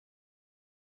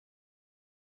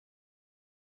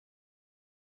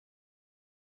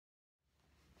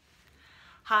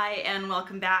Hi and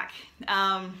welcome back.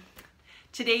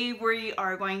 Today we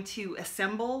are going to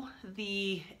assemble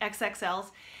the XXLs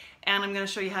and I'm going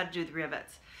to show you how to do the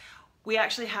rivets. We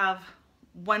actually have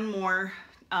one more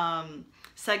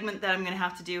segment that I'm going to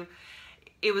have to do.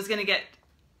 It was going to get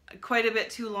quite a bit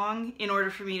too long in order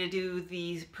for me to do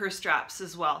the purse straps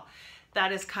as well.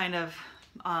 That is kind of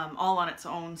all on its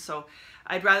own, so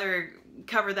I'd rather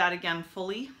cover that again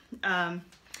fully.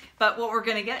 But what we're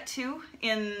going to get to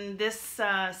in this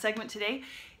segment today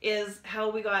is how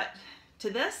we got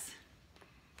to this,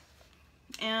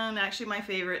 and actually my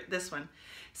favorite, this one.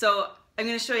 So I'm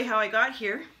going to show you how I got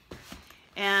here,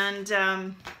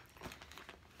 and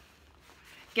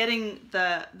getting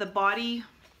the body,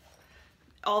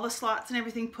 all the slots and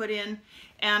everything put in,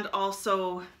 and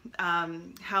also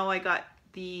how I got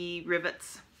the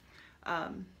rivets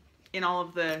in all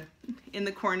of the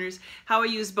corners, how I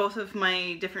use both of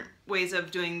my different ways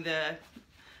of doing the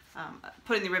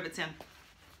putting the rivets in.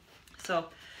 So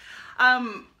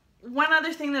one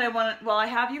other thing that I want, while I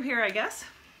have you here, I guess,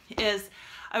 is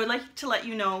I would like to let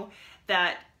you know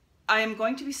that I am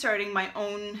going to be starting my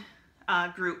own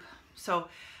group. So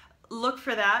look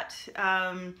for that.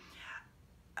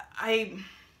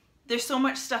 There's so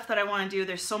much stuff that I want to do.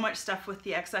 There's so much stuff with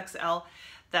the XXL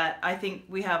that I think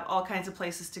we have all kinds of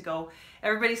places to go.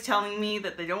 Everybody's telling me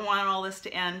that they don't want all this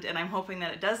to end, and I'm hoping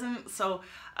that it doesn't. So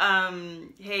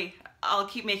hey, I'll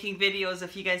keep making videos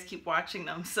if you guys keep watching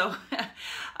them. So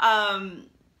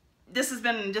this has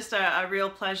been just a real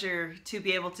pleasure to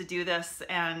be able to do this,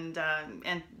 and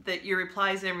that your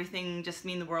replies and everything just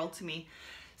mean the world to me.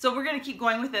 So we're going to keep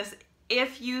going with this.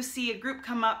 If you see a group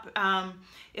come up,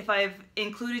 if I've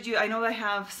included you, I know I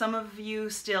have some of you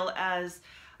still as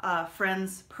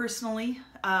friends personally.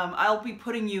 I'll be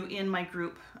putting you in my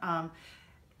group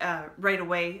right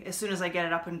away as soon as I get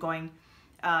it up and going.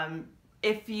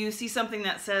 If you see something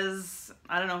that says,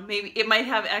 I don't know, maybe it might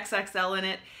have XXL in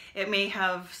it, it may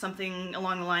have something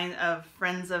along the line of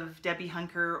Friends of Debby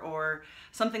Hunker or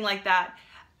something like that,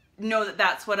 know that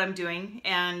that's what I'm doing.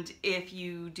 And if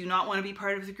you do not want to be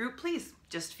part of the group, please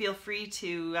just feel free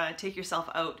to take yourself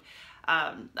out.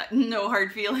 No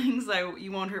hard feelings.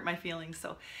 You won't hurt my feelings.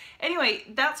 So anyway,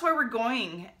 that's where we're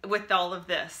going with all of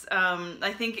this.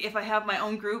 I think if I have my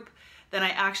own group, then I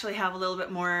actually have a little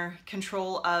bit more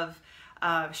control of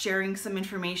sharing some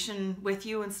information with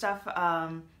you and stuff.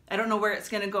 I don't know where it's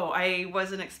going to go. I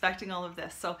wasn't expecting all of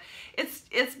this, so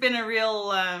it's been a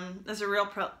real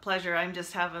pleasure. I'm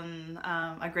just having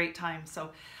a great time.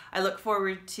 So I look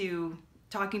forward to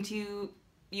talking to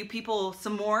you people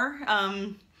some more.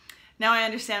 Now I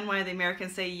understand why the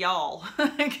Americans say y'all,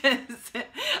 because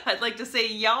I'd like to say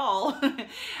y'all.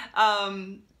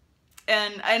 And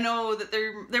I know that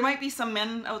there might be some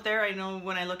men out there. I know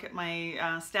when I look at my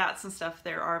stats and stuff,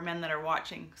 there are men that are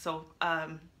watching. So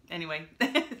anyway,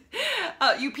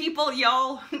 you people,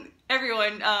 y'all,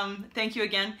 everyone, thank you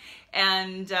again.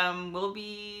 And we'll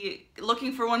be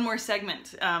looking for one more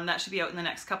segment. That should be out in the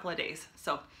next couple of days.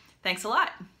 So thanks a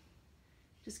lot.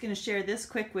 Just going to share this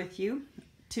quick with you.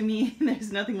 To me,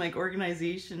 there's nothing like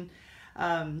organization.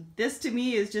 This to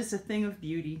me is just a thing of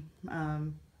beauty.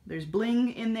 There's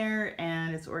bling in there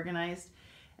and it's organized.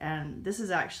 And this is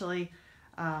actually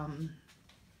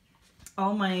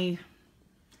all my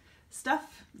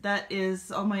stuff. That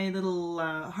is all my little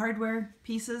hardware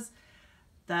pieces.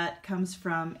 That comes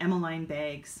from Emmeline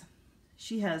Bags.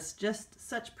 She has just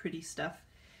such pretty stuff.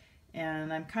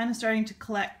 And I'm kind of starting to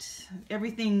collect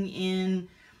everything in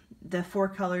the 4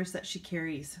 colors that she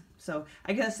carries. So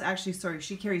I guess actually, sorry,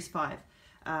 she carries 5.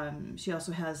 She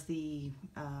also has the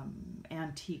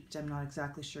antiqued, I'm not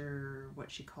exactly sure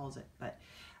what she calls it, but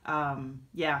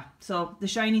yeah, so the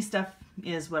shiny stuff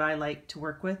is what I like to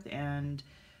work with, and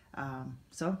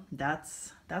so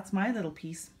that's my little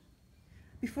piece.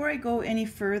 Before I go any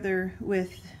further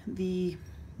with the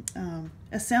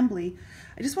assembly,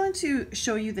 I just wanted to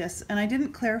show you this, and I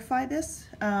didn't clarify this.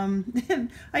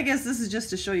 I guess this is just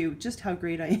to show you just how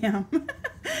great I am.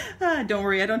 Don't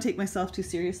worry, I don't take myself too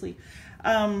seriously.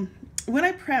 When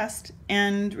I pressed,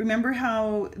 and remember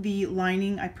how the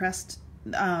lining, I pressed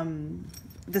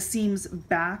the seams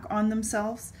back on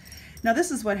themselves? Now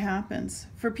this is what happens.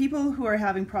 For people who are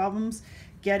having problems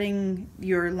getting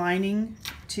your lining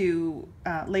to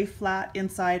lay flat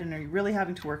inside and are really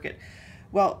having to work it,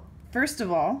 well, first of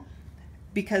all,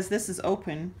 because this is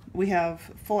open, we have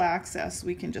full access.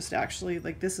 We can just actually,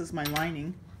 like, this is my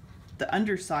lining, the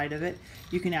underside of it,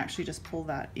 you can actually just pull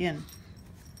that in.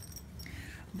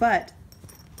 But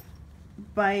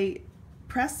by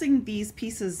pressing these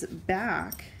pieces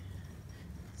back,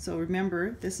 so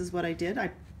remember, this is what I did,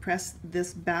 I pressed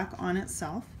this back on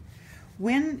itself.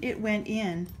 when it went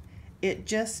in, it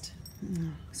just,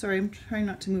 sorry, I'm trying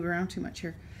not to move around too much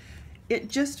here. It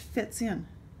just fits in.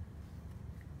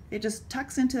 It just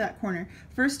tucks into that corner.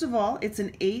 First of all, it's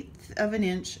 1/8 of an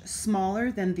inch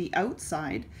smaller than the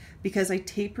outside because I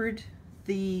tapered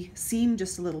the seam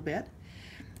just a little bit.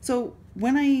 So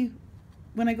when I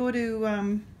go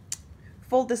to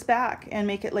fold this back and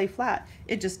make it lay flat,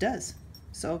 it just does.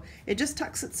 So it just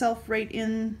tucks itself right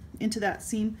into that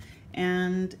seam,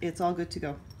 and it's all good to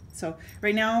go. So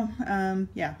right now,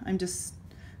 yeah, I'm just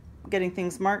getting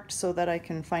things marked so that I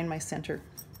can find my center.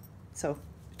 So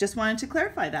just wanted to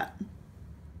clarify that.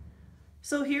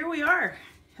 So here we are.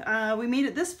 We made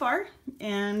it this far,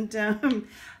 and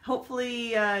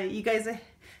hopefully you guys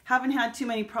haven't had too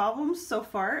many problems so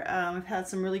far. I've had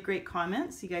some really great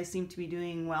comments. You guys seem to be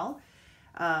doing well.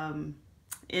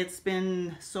 It's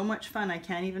been so much fun, I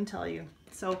can't even tell you.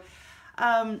 So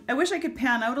I wish I could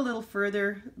pan out a little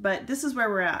further, but this is where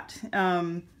we're at.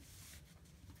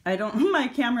 My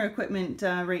camera equipment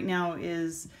right now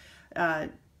is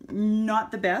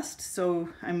not the best, so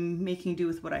I'm making do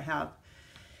with what I have.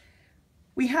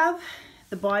 We have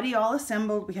the body all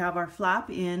assembled, we have our flap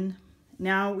in.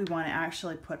 Now we want to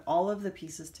actually put all of the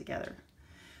pieces together.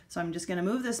 So I'm just going to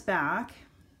move this back.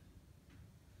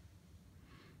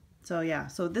 So yeah,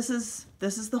 so this is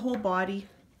the whole body.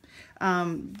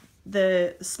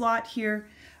 The slot here,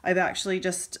 I've actually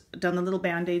just done the little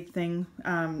band-aid thing.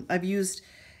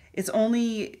 It's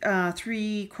only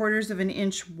 3/4 of an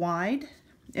inch wide,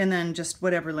 and then just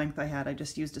whatever length I had, I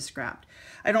just used a scrap.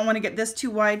 I don't want to get this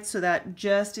too wide so that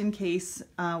just in case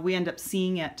we end up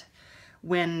seeing it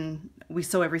when we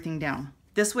sew everything down.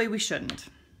 This way we shouldn't.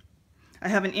 I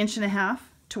have 1.5 inches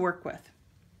to work with.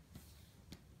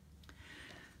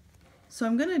 So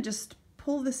I'm going to just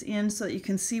pull this in so that you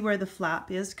can see where the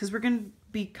flap is, because we're going to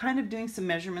be kind of doing some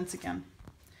measurements again.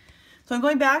 So I'm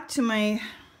going back to my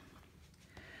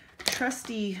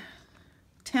trusty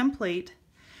template,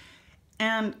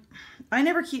 and I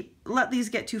never let these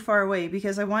get too far away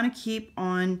because I want to keep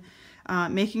on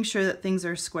making sure that things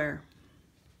are square.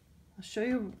 I'll show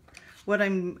you what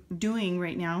I'm doing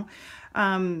right now.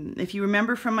 If you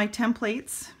remember from my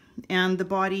templates and the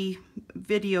body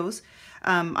videos,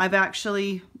 I've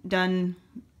actually done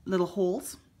little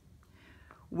holes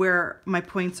where my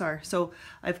points are. So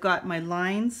I've got my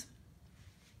lines,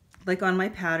 like on my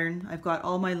pattern, I've got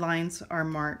all my lines are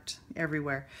marked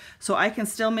everywhere. So I can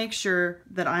still make sure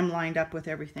that I'm lined up with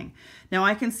everything. Now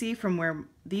I can see from where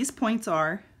these points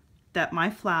are that my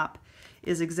flap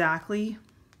is exactly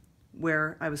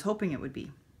where I was hoping it would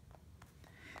be.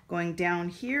 Going down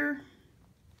here,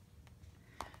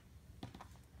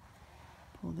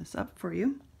 pull this up for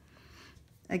you.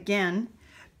 Again,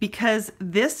 because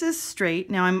this is straight,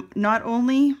 now I'm not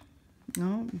only,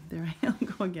 oh, there I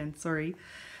go again, sorry.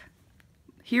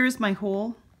 Here's my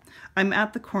hole. I'm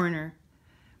at the corner.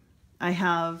 I'm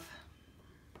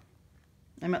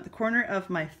at the corner of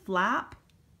my flap,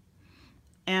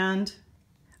 and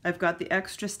I've got the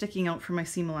extra sticking out for my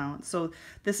seam allowance. So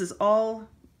this is all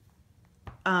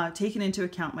taken into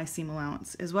account, my seam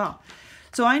allowance as well.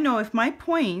 So I know if my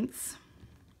points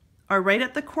are right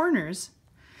at the corners,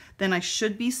 then I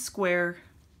should be square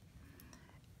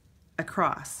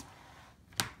across.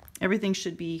 Everything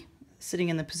should be sitting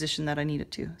in the position that I need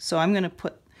it to. So I'm going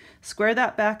to square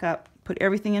that back up, put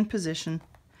everything in position,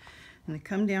 and I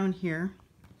come down here,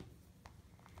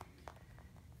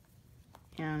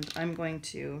 and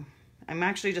I'm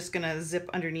actually just going to zip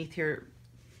underneath here.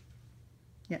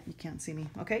 Yeah, you can't see me.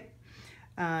 Okay.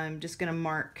 I'm just going to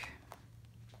mark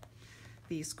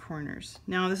these corners.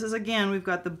 Now this is, again, we've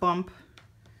got the bump.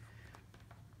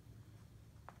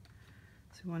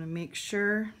 So we want to make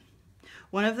sure.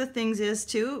 One of the things is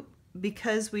too,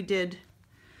 because we did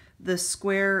the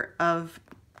square of,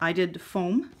 I did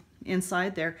foam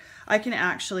inside there, I can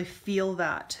actually feel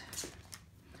that.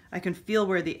 I can feel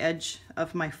where the edge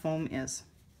of my foam is.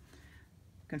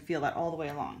 I can feel that all the way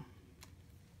along.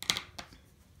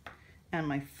 And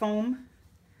my foam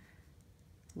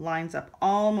lines up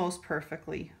almost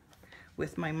perfectly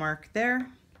with my mark there.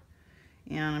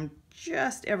 And I'm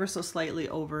just ever so slightly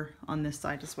over on this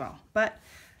side as well, but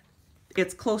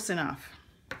it's close enough.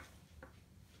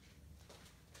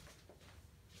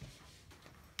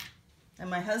 And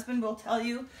my husband will tell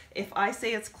you, if I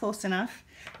say it's close enough,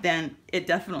 then it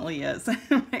definitely is,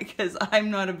 because I'm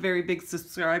not a very big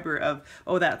subscriber of,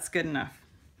 oh, that's good enough.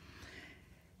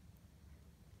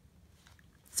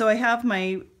 So I have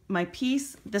my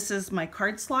piece. This is my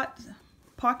card slot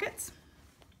pockets.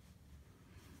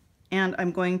 And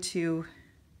I'm going to,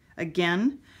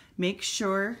 again, make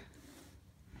sure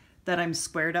that I'm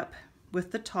squared up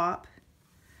with the top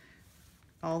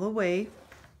all the way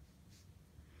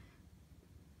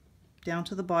down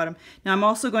to the bottom. Now I'm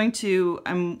also going to,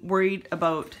 I'm worried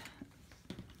about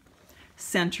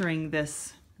centering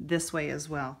this way as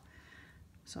well.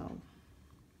 So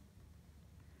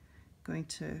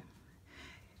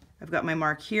I've got my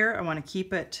mark here. I want to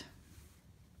keep it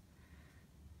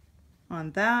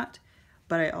on that,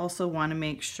 but I also want to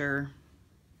make sure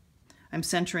I'm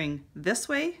centering this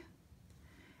way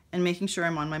and making sure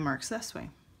I'm on my marks this way.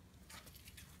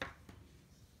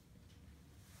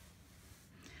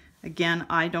 Again,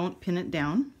 I don't pin it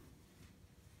down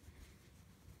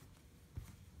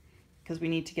because we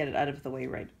need to get it out of the way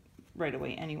right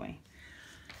away anyway.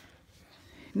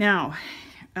 Now,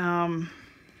 I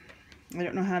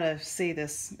don't know how to say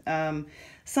this.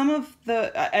 Some of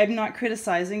the, I'm not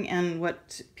criticizing, and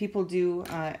what people do,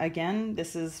 again,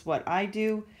 this is what I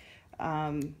do.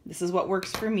 This is what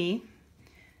works for me.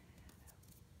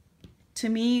 To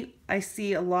me, I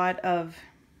see a lot of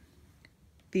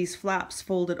these flaps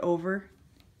folded over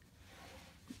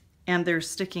and they're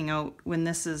sticking out. When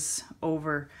this is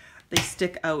over, they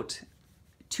stick out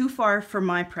too far for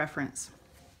my preference.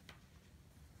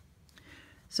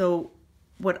 So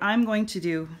what I'm going to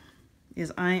do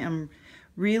is I am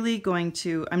really going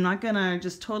to, I'm not going to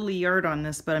just totally yard on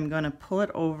this, but I'm going to pull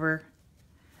it over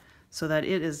so that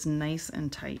it is nice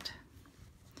and tight.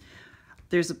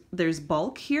 There's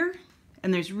bulk here,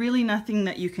 and there's really nothing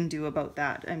that you can do about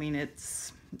that. I mean, it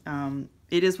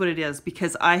is what it is,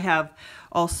 because I have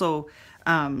also,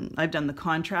 I've done the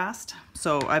contrast,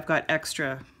 so I've got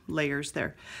extra layers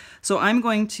there. So I'm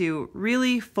going to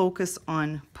really focus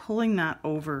on pulling that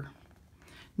over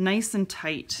nice and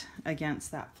tight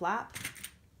against that flap.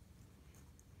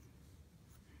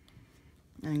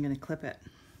 And I'm going to clip it.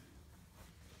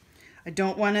 I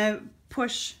don't want to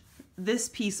push this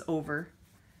piece over.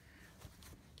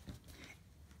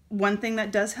 One thing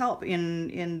that does help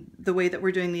in the way that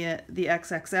we're doing the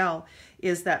XXL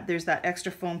is that there's that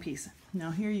extra foam piece.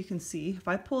 Now here you can see, if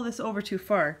I pull this over too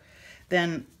far,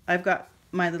 then I've got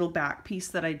my little back piece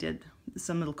that I did,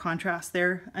 some little contrast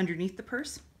there underneath the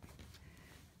purse.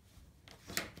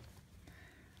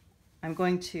 I'm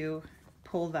going to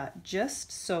pull that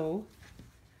just so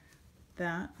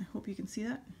that, I hope you can see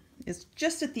that, it's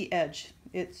just at the edge.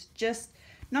 It's just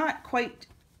not quite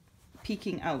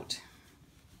peeking out.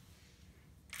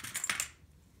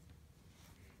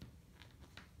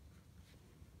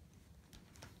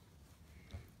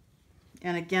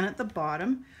 And again at the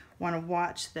bottom, want to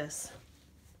watch this.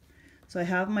 So I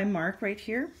have my mark right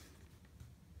here.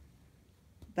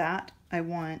 That I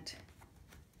want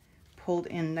pulled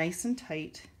in nice and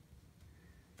tight.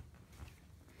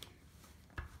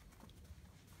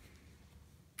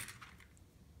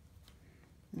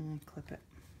 And clip it.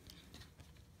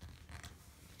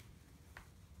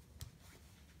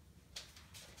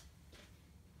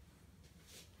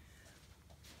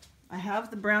 I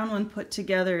have the brown one put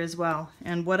together as well,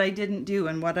 and what I didn't do,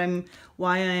 and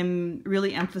why I'm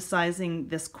really emphasizing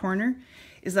this corner,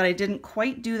 is that I didn't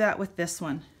quite do that with this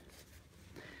one.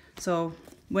 So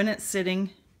when it's sitting,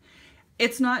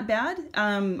 it's not bad.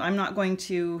 I'm not going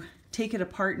to take it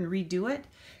apart and redo it,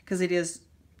 because it is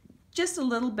just a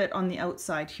little bit on the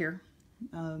outside here.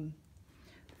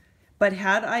 But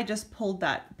had I just pulled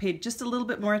that, paid just a little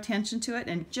bit more attention to it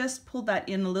and just pulled that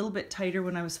in a little bit tighter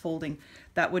when I was folding,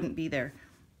 that wouldn't be there.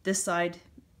 This side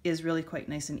is really quite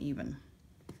nice and even.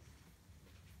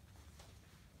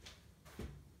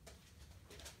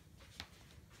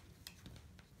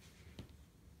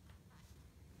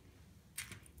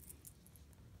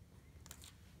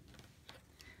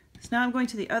 So now I'm going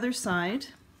to the other side.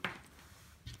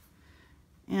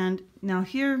 And now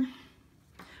here,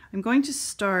 I'm going to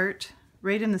start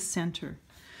right in the center.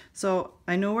 So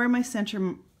I know where my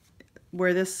center,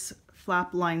 where this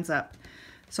flap lines up.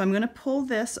 So I'm going to pull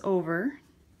this over,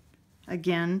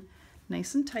 again,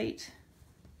 nice and tight.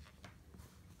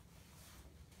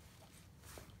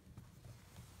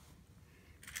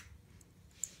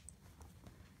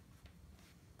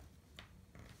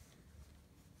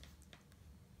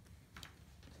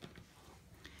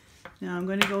 Now I'm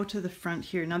going to go to the front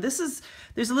here. Now there's a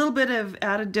little bit of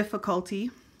added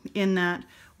difficulty in that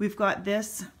we've got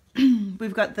this,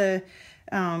 we've got the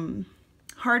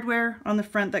hardware on the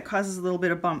front that causes a little bit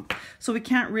of bump. So we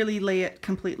can't really lay it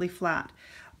completely flat.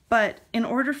 But in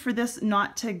order for this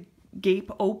not to gape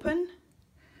open,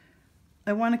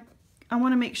 I want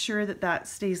to make sure that that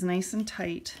stays nice and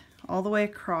tight all the way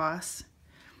across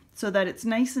so that it's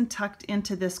nice and tucked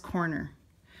into this corner.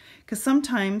 Because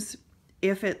sometimes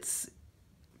if you're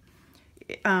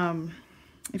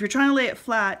trying to lay it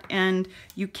flat and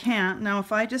you can't, now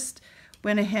if I just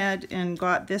went ahead and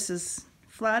got this as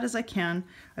flat as I can.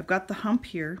 I've got the hump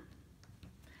here,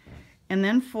 and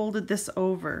then folded this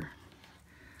over.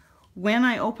 When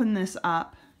I open this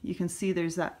up, you can see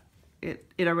there's that,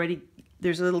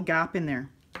 there's a little gap in there.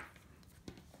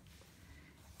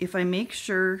 If I make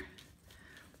sure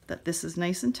that this is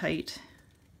nice and tight,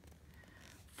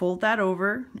 fold that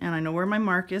over, and I know where my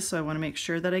mark is, so I want to make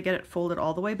sure that I get it folded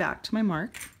all the way back to my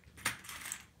mark.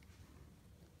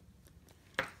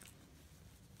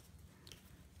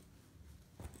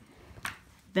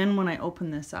 Then when I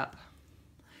open this up,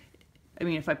 I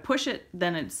mean, if I push it,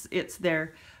 then it's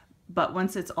there, but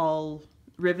once it's all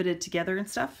riveted together and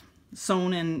stuff,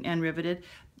 sewn and riveted,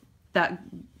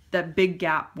 that big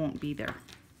gap won't be there.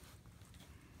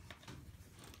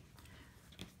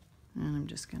 And I'm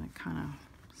just going to kind of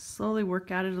slowly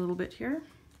work at it a little bit here.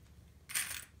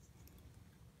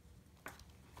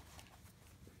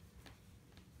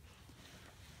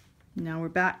 Now we're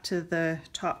back to the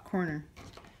top corner.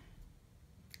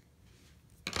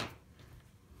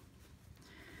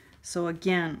 So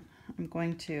again, I'm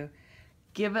going to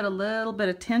give it a little bit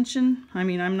of tension. I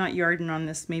mean, I'm not yarding on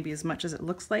this maybe as much as it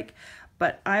looks like,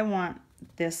 but I want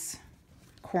this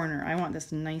corner, I want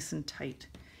this nice and tight.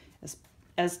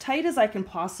 As tight as I can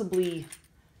possibly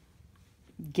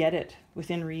get it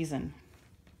within reason.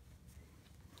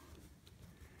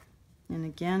 And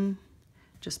again,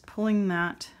 just pulling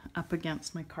that up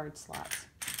against my card slots.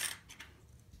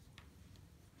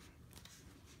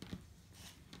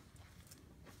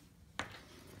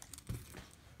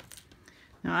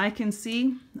 Now I can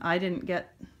see I didn't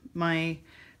get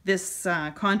this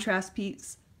contrast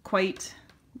piece quite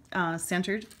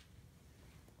centered.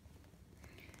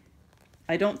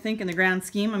 I don't think in the grand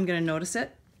scheme I'm going to notice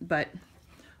it, but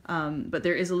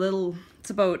there is a little, it's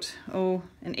about, an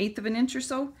 1/8 of an inch or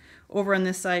so over on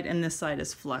this side, and this side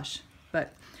is flush.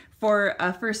 But for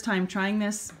a first time trying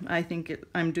this, I think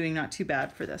I'm doing not too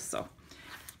bad for this. So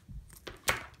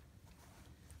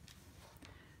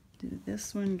do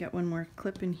this one, get one more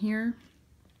clip in here.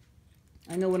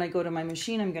 I know when I go to my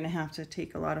machine, I'm going to have to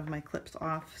take a lot of my clips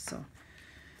off, so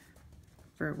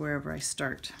for wherever I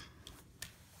start.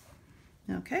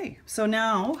 Okay, so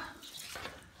now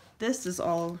this is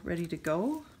all ready to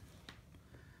go.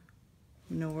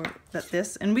 You know that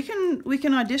this, and we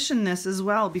can audition this as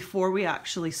well before we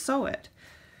actually sew it.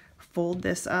 Fold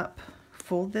this up,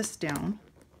 fold this down,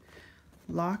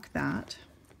 lock that.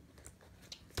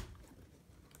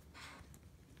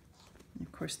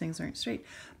 Of course, things aren't straight,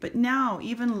 but now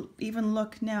even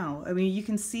look now. I mean, you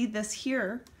can see this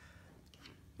here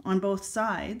on both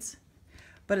sides,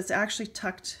 but it's actually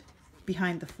tucked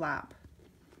behind the flap.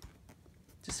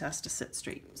 Just has to sit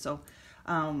straight. So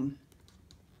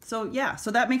yeah,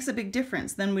 so that makes a big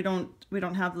difference. Then we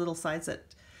don't have little sides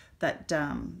that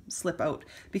slip out,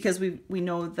 because we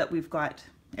know that we've got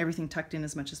everything tucked in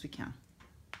as much as we can.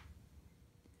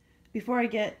 Before I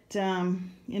get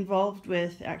involved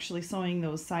with actually sewing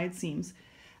those side seams,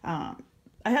 I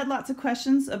had lots of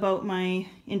questions about my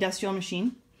industrial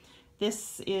machine.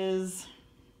 This is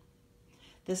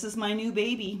my new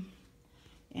baby,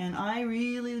 and I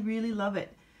really love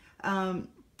it.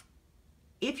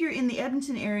 If you're in the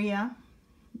Edmonton area,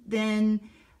 then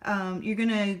you're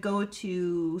gonna go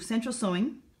to Central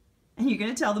Sewing, and you're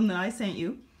gonna tell them that I sent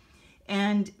you.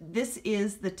 And this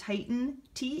is the Titan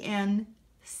TN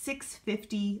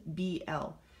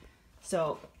 650BL.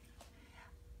 So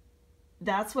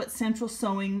that's what Central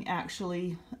Sewing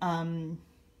actually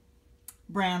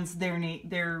brands their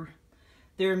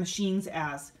machines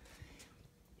as.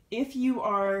 If you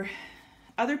are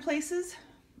other places,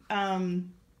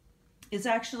 it's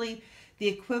actually the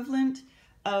equivalent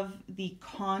of the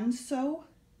Conso,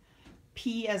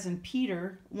 P as in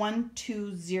Peter,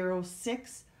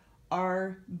 1206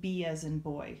 RB as in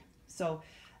boy. So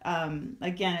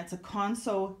again, it's a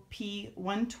Conso P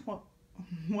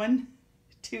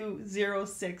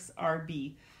 1206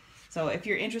 RB. So if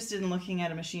you're interested in looking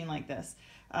at a machine like this,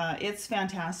 it's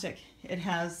fantastic. It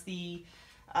has the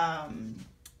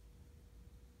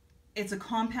it's a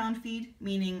compound feed,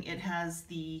 meaning it has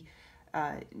the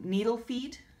needle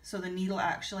feed, so the needle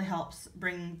actually helps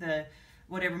bring the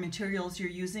whatever materials you're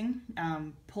using,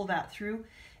 pull that through,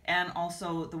 and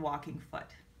also the walking foot.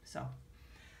 So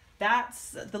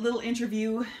that's the little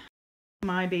interview,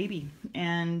 my baby,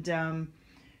 and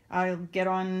I'll get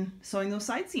on sewing those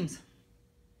side seams.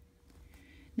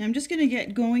 Now I'm just going to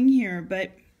get going here,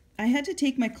 but I had to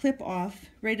take my clip off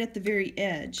right at the very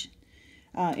edge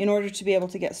in order to be able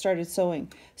to get started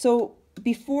sewing. So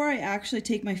before I actually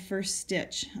take my first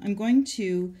stitch, I'm going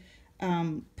to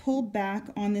pull back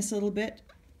on this a little bit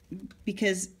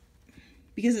because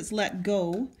because it's let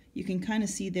go, you can kind of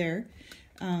see there,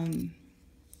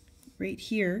 right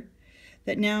here,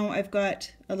 that now I've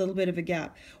got a little bit of a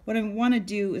gap. What I want to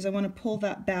do is I want to pull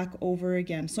that back over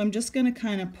again. So I'm just going to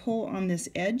kind of pull on this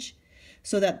edge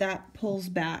so that that pulls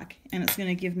back, and it's going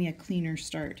to give me a cleaner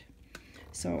start.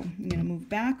 So I'm going to move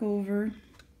back over.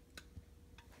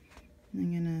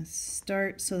 I'm going to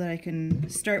start so that I can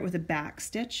start with a back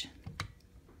stitch.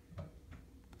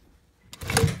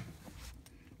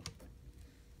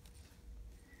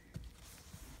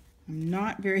 I'm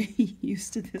not very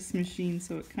used to this machine,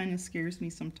 so it kind of scares me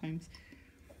sometimes.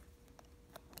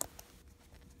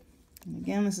 And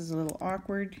again, this is a little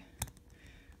awkward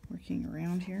working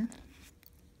around here.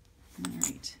 All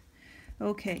right.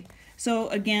 Okay, so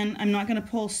again, I'm not going to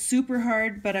pull super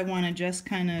hard, but I want to just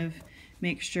kind of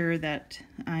make sure that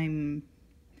I'm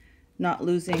not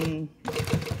losing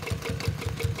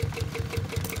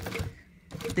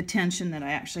the tension that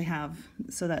I actually have,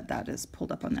 so that that is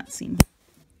pulled up on that seam.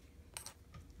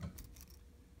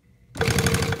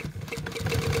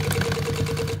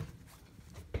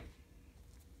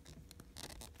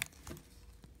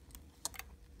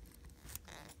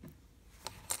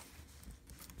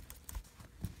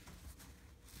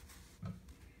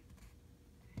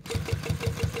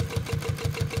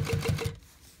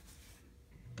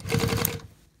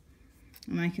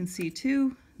 And I can see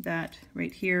too that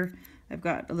right here I've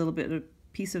got a little bit of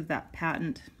piece of that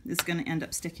patent is going to end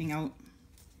up sticking out.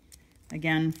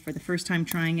 Again, for the first time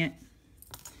trying it,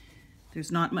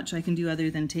 there's not much I can do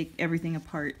other than take everything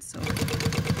apart. So I'm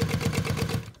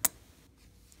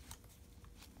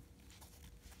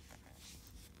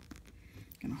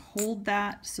going to hold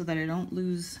that so that I don't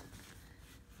lose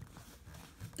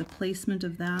the placement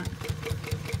of that.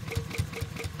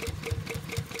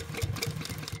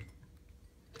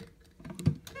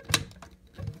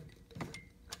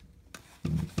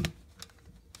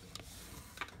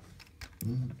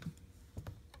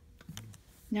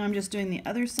 Now I'm just doing the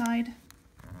other side.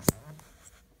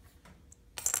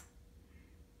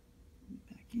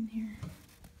 Back in here.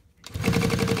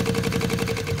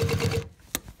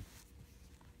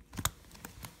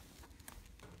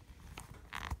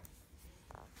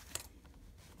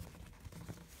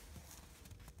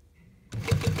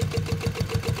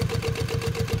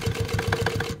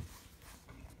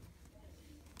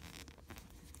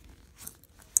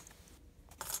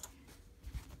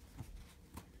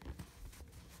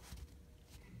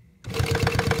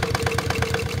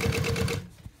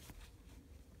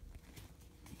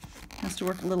 To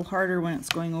work a little harder when it's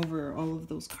going over all of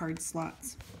those card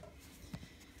slots.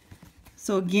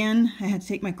 So again, I had to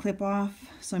take my clip off,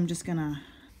 so I'm just gonna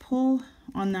pull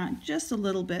on that just a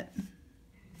little bit.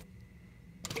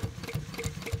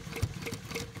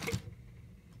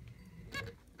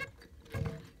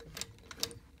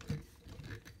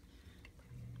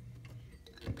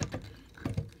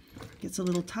 Gets a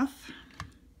little tough.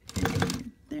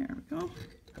 There we go.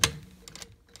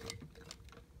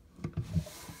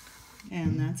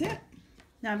 And that's it.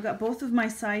 Now I've got both of my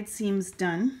side seams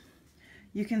done.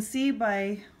 You can see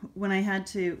by when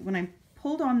I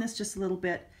pulled on this just a little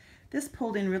bit, this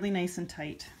pulled in really nice and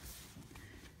tight.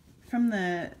 From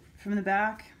the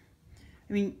back,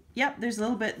 I mean, yep, there's a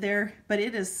little bit there, but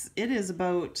it is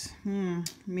about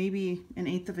maybe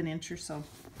 1/8 of an inch or so.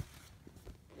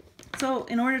 So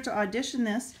in order to audition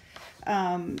this,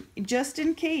 just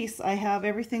in case I have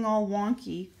everything all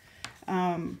wonky,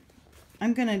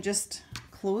 I'm gonna just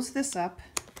close this up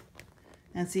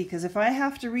and see, because if I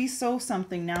have to re-sew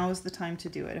something, now is the time to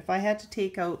do it. If I had to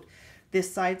take out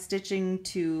this side stitching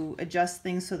to adjust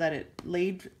things so that it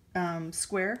laid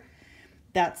square,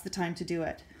 that's the time to do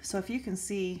it. So if you can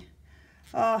see,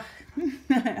 oh,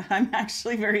 I'm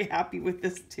actually very happy with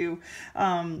this too.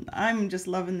 I'm just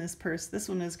loving this purse. This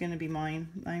one is going to be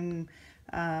mine.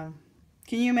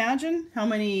 Can you imagine how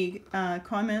many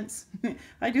comments?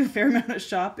 I do a fair amount of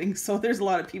shopping, so there's a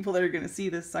lot of people that are going to see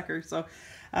this sucker. So,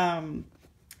 so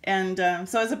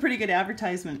it's a pretty good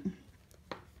advertisement.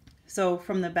 So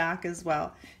from the back as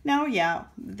well. Now, yeah,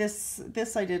 this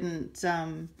I didn't.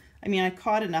 I mean, I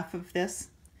caught enough of this.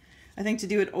 I think to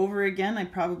do it over again, I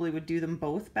probably would do them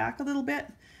both back a little bit.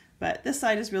 But this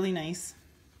side is really nice.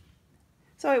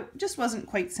 So it just wasn't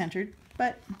quite centered,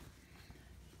 but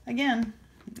again.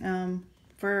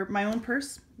 For my own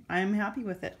purse, I'm happy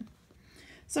with it.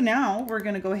 So now we're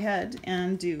going to go ahead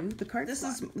and do the card. This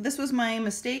was my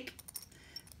mistake.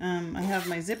 I have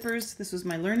my zippers. This was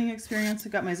my learning experience. I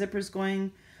got my zippers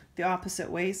going the opposite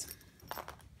ways.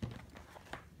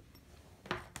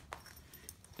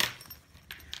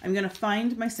 I'm going to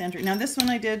find my center. Now this one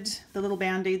I did the little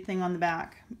band-aid thing on the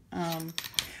back.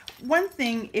 one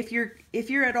thing, if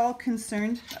you're at all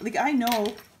concerned, like I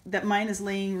know that mine is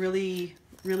laying really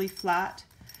flat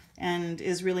and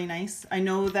is really nice. I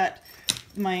know that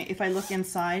if I look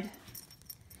inside,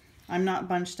 I'm not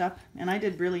bunched up, and I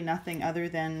did really nothing other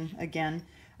than, again,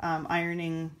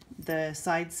 ironing the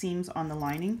side seams on the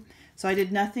lining. So I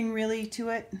did nothing really to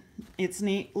it. It's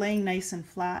laying nice and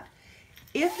flat.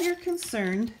 If you're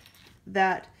concerned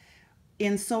that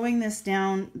in sewing this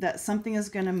down that something is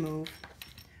going to move,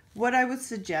 what I would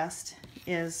suggest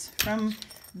is from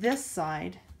this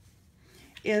side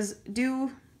is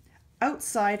do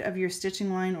outside of your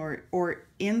stitching line or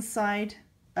inside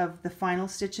of the final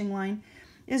stitching line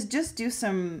is just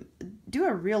do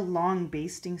a real long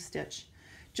basting stitch,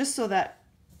 just so that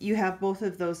you have both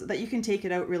of those, that you can take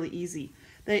it out really easy.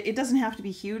 That it doesn't have to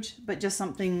be huge, but just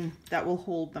something that will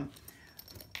hold them.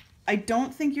 I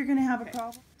don't think you're going to have a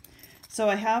problem. So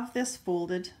I have this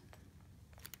folded.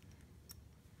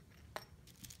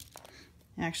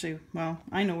 Actually, well,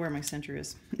 I know where my center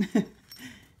is.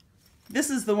 This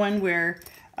is the one where,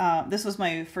 this was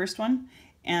my first one,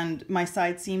 and my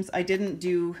side seams, I didn't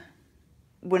do,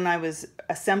 when I was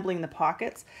assembling the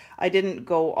pockets, I didn't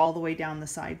go all the way down the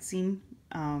side seam.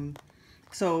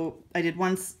 So I did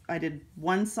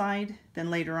one side, then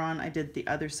later on I did the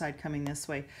other side coming this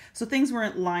way. So things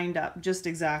weren't lined up just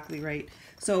exactly right.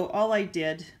 So all I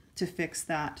did to fix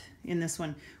that in this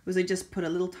one was I just put a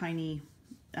little tiny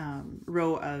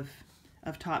row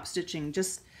of top stitching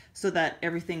just so that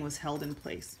everything was held in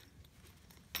place.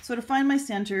 So to find my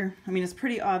center, I mean, it's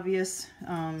pretty obvious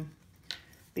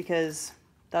because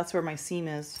that's where my seam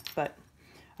is, but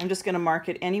I'm just going to mark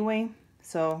it anyway.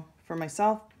 So for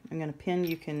myself, I'm going to pin.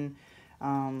 You can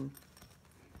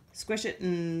squish it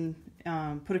and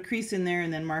put a crease in there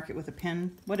and then mark it with a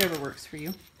pin, whatever works for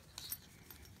you.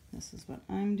 This is what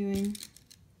I'm doing.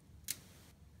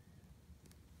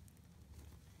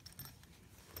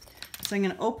 So I'm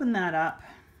going to open that up.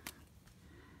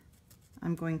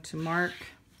 I'm going to mark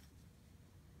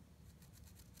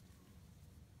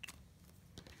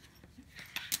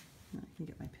I can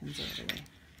get my pins out of the way.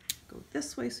 Go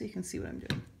this way so you can see what I'm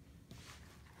doing.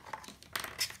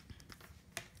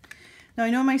 Now I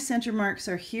know my center marks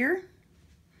are here.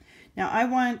 Now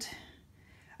I'm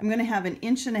going to have 1.5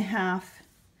 inches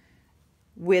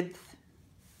width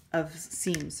of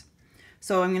seams.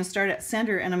 So I'm going to start at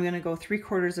center and I'm going to go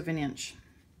 3/4 of an inch.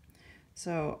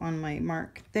 So on my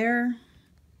mark there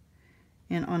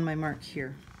and on my mark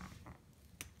here.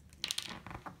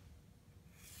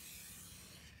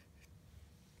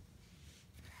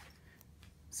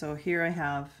 So here I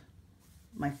have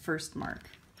my first mark.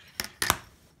 I'm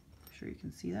sure you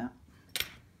can see that.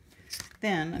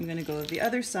 Then I'm going to go to the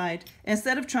other side.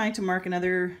 Instead of trying to mark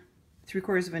another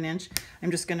 3/4 of an inch,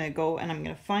 I'm just going to go and I'm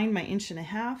going to find my 1.5 inches,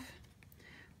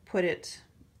 put it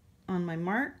on my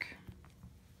mark.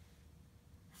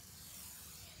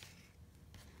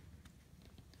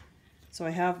 So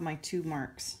I have my 2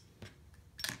 marks.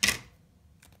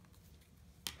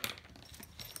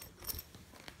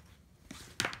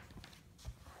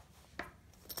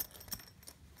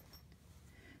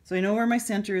 So I know where my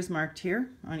center is marked here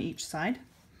on each side.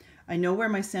 I know where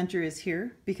my center is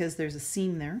here because there's a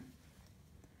seam there.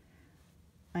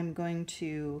 I'm going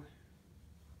to,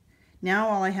 now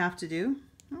all I have to do,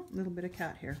 oh, a little bit of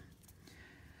cat hair.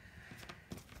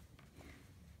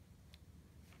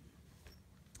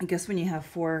 I guess when you have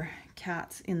 4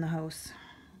 cats in the house,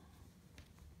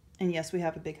 and yes, we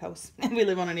have a big house and we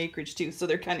live on an acreage too, so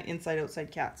they're kind of inside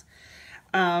outside cats.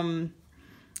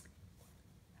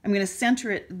 I'm going to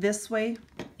center it this way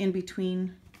in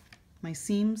between my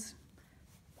seams.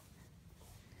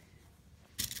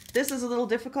 This is a little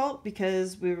difficult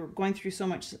because we were going through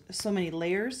so many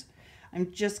layers.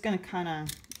 I'm just going to kind of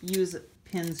use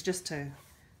pins just to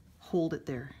hold it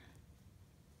there.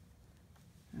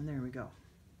 And there we go.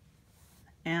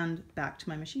 And back to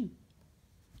my machine.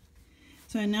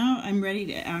 So now I'm ready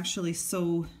to actually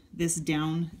sew this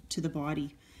down to the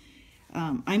body.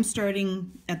 I'm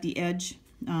starting at the edge.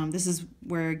 This is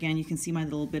where, again, you can see my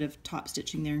little bit of top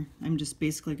stitching there. I'm just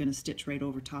basically going to stitch right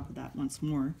over top of that once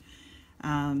more.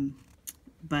 And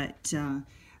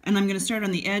I'm going to start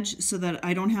on the edge so that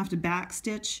I don't have to back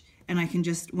stitch, and I can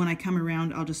just, when I come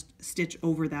around, I'll just stitch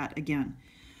over that again.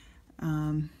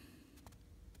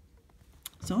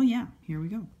 So yeah, here we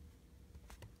go.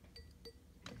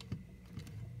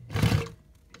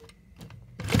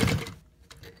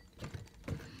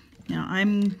 Now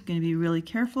I'm going to be really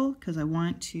careful because I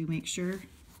want to make sure,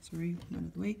 sorry, out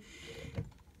of the way. I'm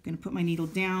going to put my needle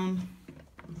down,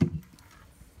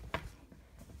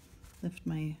 lift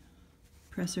my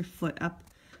presser foot up.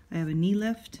 I have a knee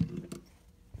lift.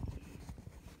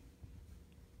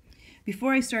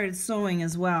 before I started sewing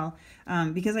as well,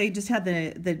 because I just had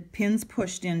the pins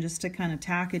pushed in just to kind of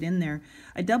tack it in there,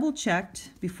 I double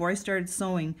checked before I started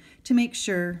sewing to make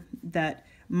sure that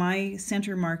my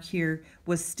center mark here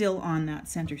was still on that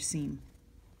center seam.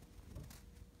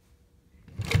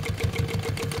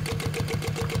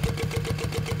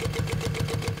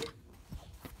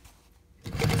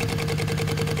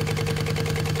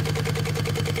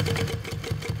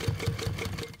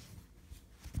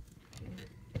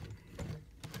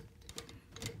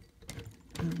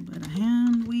 A little bit of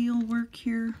hand wheel work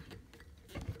here.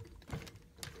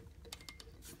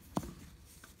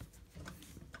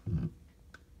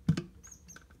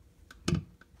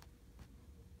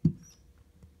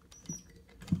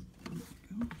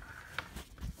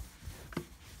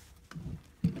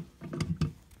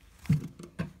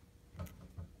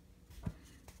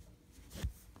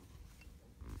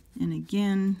 And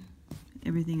again,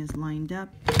 everything is lined up.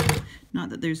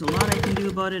 Not that there's a lot I can do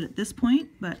about it at this point,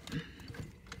 but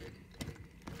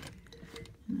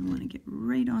I want to get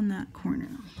right on that corner.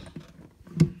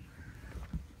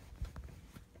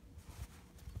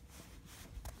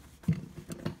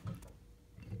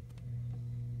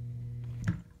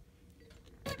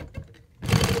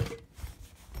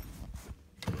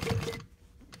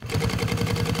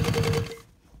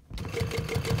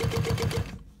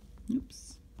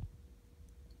 Oops.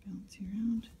 Bounce you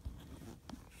around.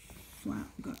 Flap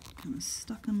got kind of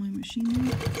stuck on my machine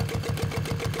there.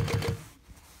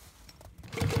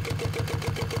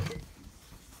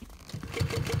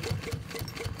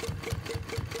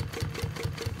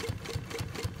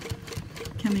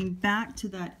 Coming back to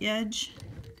that edge.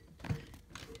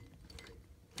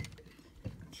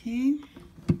 Okay.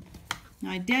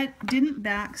 Now I didn't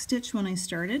back stitch when I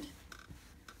started,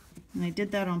 and I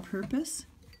did that on purpose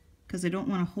because I don't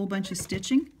want a whole bunch of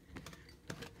stitching.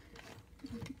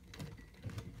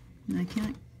 And I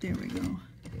can't, there we go.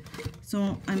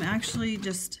 So I'm actually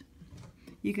just,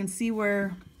 you can see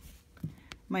where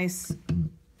my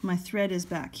thread is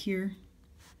back here.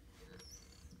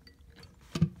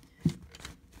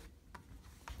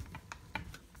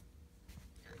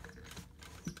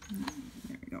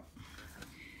 There we go.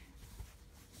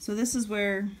 So this is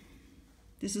where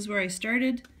I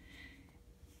started.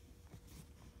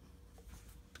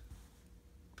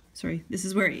 Sorry, this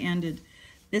is where I ended.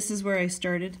 This is where I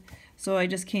started. So I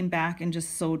just came back and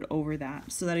just sewed over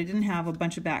that so that I didn't have a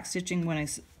bunch of back stitching when I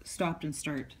stopped and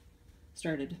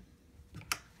started.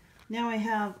 Now I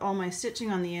have all my stitching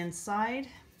on the inside,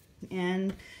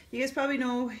 and you guys probably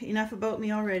know enough about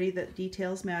me already that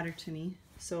details matter to me.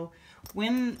 So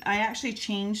when I actually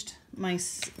changed my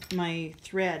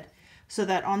thread so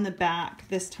that on the back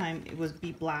this time it would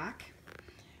be black,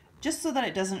 just so that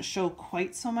it doesn't show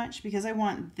quite so much, because I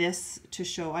want this to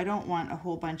show. I don't want a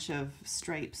whole bunch of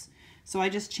stripes. So I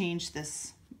just changed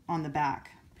this on the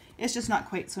back. It's just not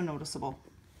quite so noticeable.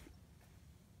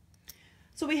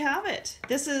 So we have it.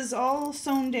 This is all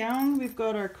sewn down. We've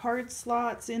got our card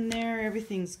slots in there.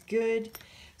 Everything's good.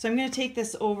 So I'm going to take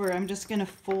this over. I'm just going to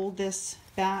fold this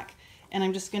back, and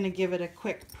I'm just going to give it a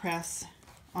quick press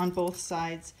on both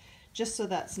sides, just so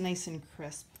that's nice and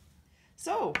crisp.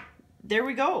 So there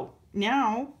we go.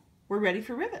 Now we're ready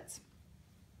for rivets.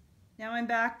 Now I'm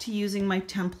back to using my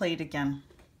template again.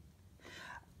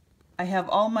 I have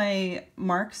all my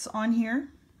marks on here,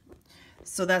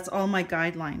 so that's all my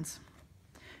guidelines.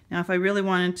 Now if I really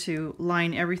wanted to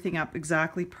line everything up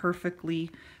exactly perfectly,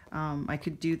 I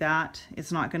could do that.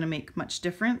 It's not going to make much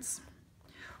difference.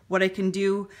 What I can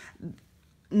do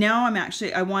now,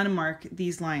 I want to mark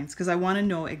these lines because I want to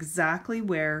know exactly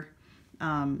where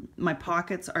my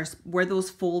pockets are, where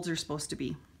those folds are supposed to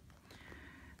be.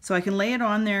 So I can lay it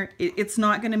on there. It's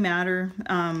not going to matter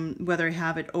whether I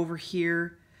have it over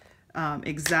here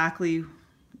exactly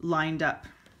lined up.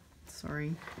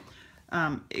 Sorry.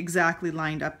 Exactly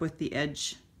lined up with the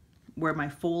edge where my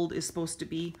fold is supposed to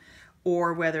be,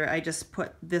 or whether I just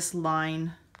put this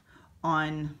line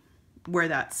on where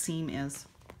that seam is.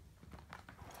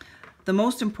 The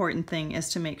most important thing is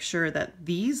to make sure that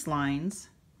these lines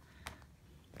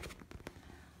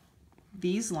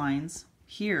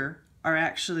here are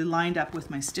actually lined up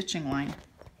with my stitching line.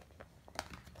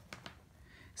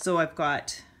 So I've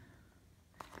got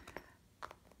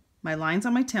my lines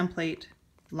on my template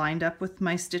lined up with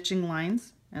my stitching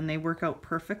lines, and they work out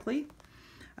perfectly.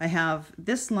 I have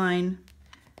this line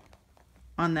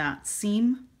on that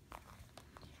seam,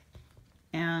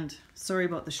 and sorry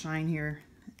about the shine here.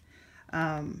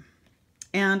 And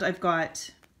I've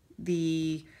got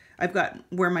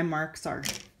where my marks are.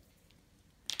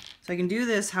 So I can do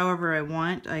this however I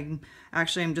want. I'm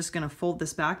just going to fold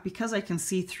this back because I can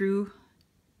see through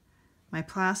my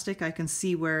plastic, I can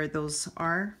see where those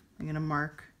are. I'm going to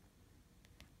mark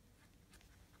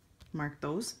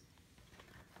those.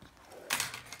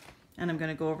 And I'm going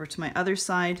to go over to my other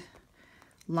side,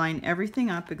 line everything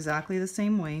up exactly the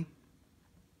same way.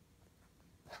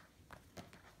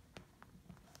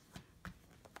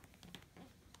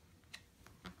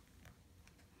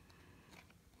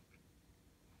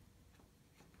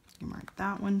 Mark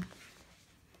that one.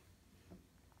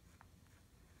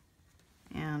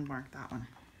 And mark that one.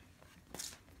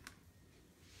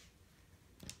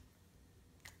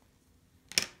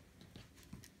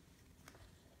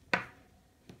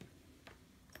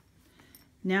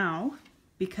 Now,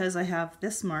 because I have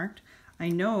this marked, I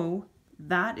know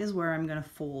that is where I'm going to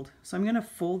fold. So I'm going to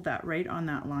fold that right on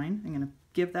that line. I'm going to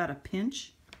give that a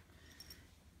pinch.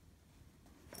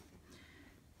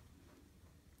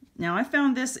 Now I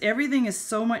found this, everything is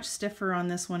so much stiffer on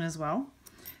this one as well.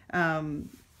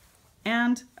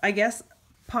 And I guess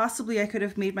possibly I could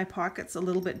have made my pockets a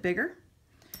little bit bigger.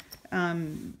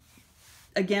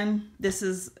 Again,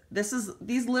 these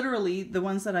literally, the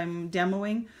ones that I'm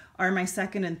demoing are my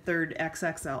 2nd and 3rd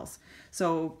XXLs.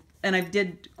 So, and I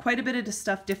did quite a bit of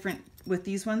stuff different with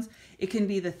these ones. It can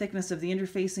be the thickness of the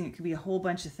interfacing, it could be a whole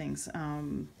bunch of things.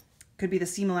 Could be the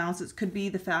seam allowances, could be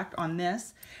the fact on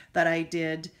this that I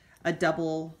did a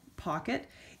double pocket.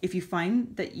 If you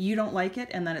find that you don't like it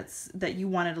and that you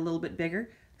want it a little bit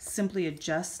bigger, simply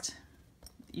adjust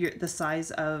the size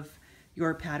of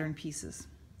your pattern pieces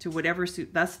to whatever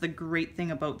suit. That's the great thing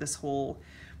about this whole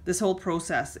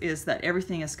process, is that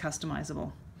everything is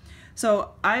customizable.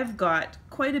 So I've got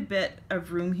quite a bit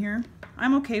of room here.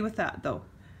 I'm okay with that though.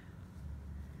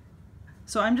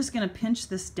 So I'm just going to pinch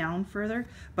this down further,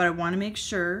 but I want to make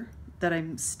sure that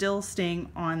I'm still staying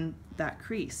on that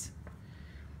crease.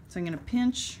 So I'm going to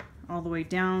pinch all the way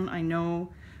down. I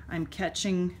know I'm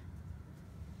catching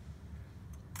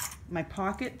my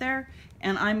pocket there,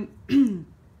 and I'm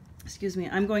excuse me,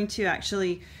 I'm going to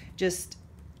actually just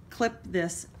clip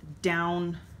this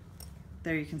down.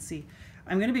 There you can see.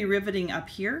 I'm going to be riveting up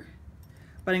here,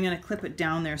 but I'm going to clip it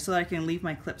down there so that I can leave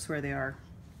my clips where they are.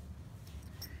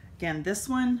 Again, this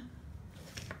one,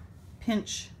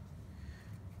 pinch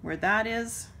where that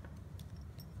is,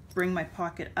 bring my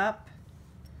pocket up.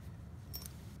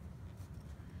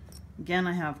 Again,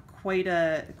 I have quite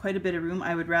a bit of room.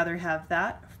 I would rather have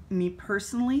that, me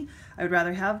personally, I would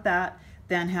rather have that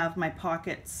than have my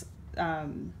pockets,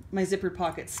 my zippered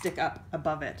pockets stick up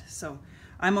above it. So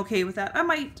I'm okay with that. I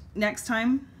might next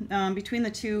time, between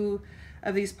the two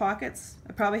of these pockets,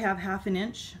 I probably have 1/2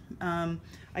 inch.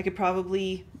 I could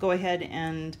probably go ahead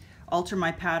and alter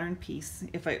my pattern piece.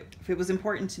 If it was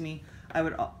important to me, I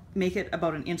would make it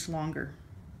about 1 inch longer.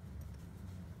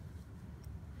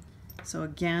 So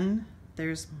again,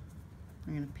 I'm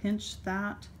going to pinch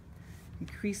that,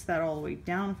 increase that all the way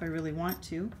down if I really want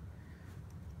to.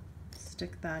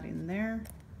 Stick that in there,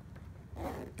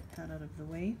 get that out of the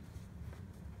way.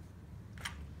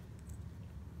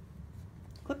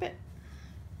 Clip it.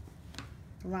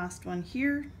 The last one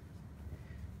here,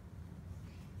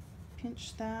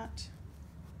 pinch that.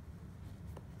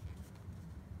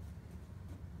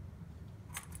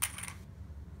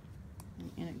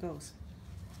 And in it goes.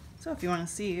 So if you want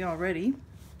to see already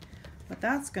what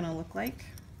that's going to look like,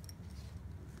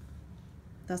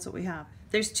 that's what we have.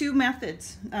 There's 2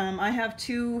 methods. I have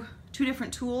two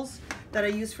different tools that I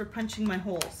use for punching my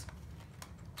holes.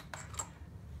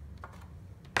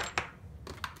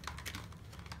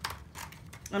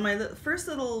 On my first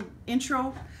little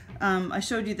intro, I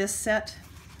showed you this set.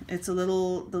 It's the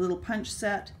little punch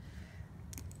set.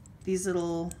 These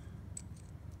little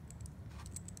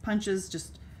punches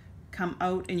just come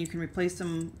out and you can replace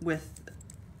them with,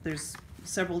 there's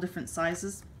several different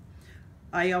sizes.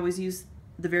 I always use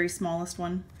the very smallest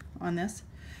one on this,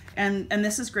 and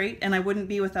this is great, and I wouldn't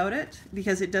be without it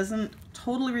because it doesn't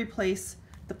totally replace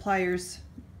the pliers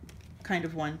kind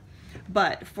of one.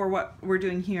 But for what we're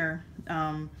doing here,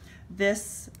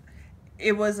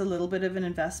 it was a little bit of an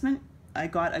investment. I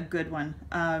got a good one.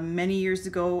 Many years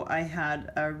ago I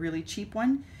had a really cheap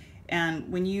one,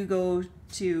 and when you go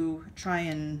to try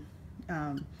and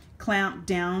clamp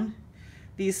down,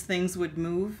 these things would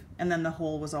move and then the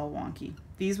hole was all wonky.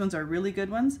 These ones are really good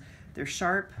ones. They're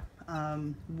sharp,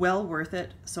 well worth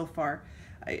it so far.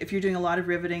 If you're doing a lot of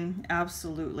riveting,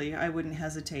 absolutely, I wouldn't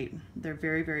hesitate. They're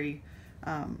very, very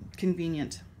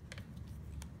convenient.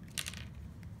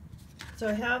 So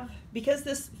I have, because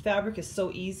this fabric is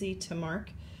so easy to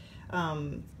mark,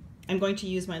 I'm going to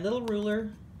use my little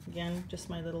ruler, again, just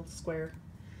my little square,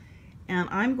 and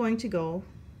I'm going to go,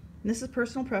 and this is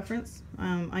personal preference,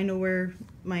 I know where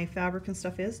my fabric and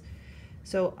stuff is,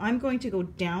 So I'm going to go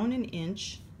down an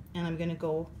inch and I'm going to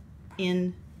go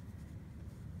in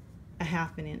a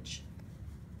half an inch.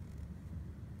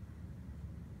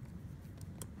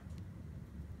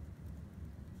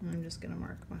 And I'm just going to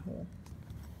mark my hole.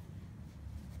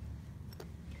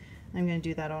 I'm going to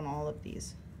do that on all of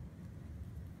these.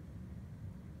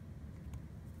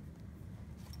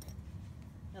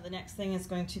 Now the next thing is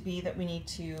going to be that we need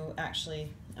to actually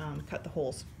cut the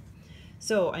holes.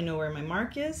 So I know where my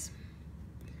mark is.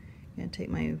 I'm going to take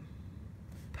my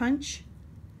punch,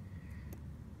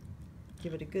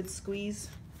 give it a good squeeze.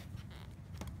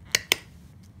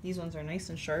 These ones are nice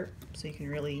and sharp, so you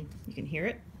can hear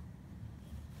it.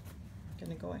 I'm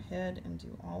going to go ahead and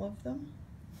do all of them.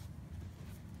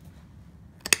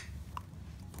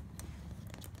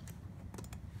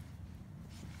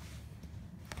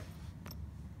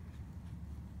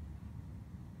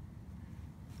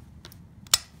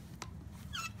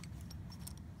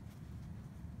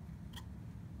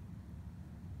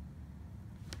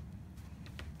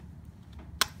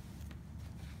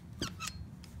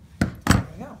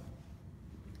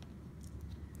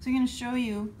 So I'm going to show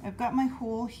you, I've got my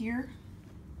hole here,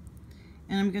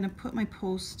 and I'm going to put my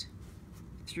post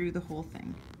through the whole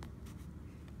thing.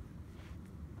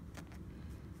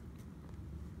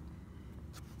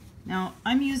 Now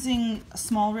I'm using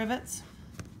small rivets.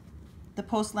 The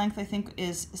post length I think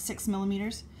is 6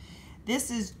 millimeters.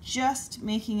 This is just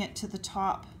making it to the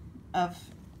top of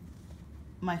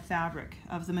my fabric,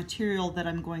 of the material that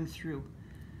I'm going through.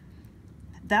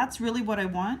 That's really what I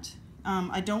want.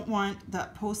 I don't want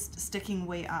that post sticking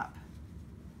way up.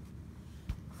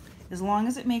 As long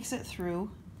as it makes it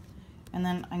through, and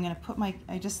then I'm going to put my,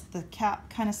 the cap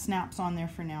kind of snaps on there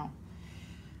for now.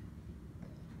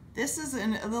 This is a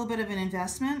little bit of an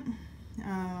investment.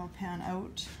 I'll pan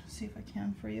out, see if I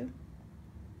can for you.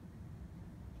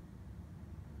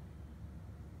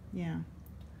 Yeah.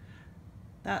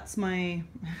 That's my,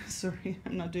 sorry,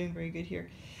 I'm not doing very good here.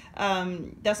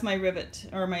 That's my rivet,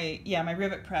 or my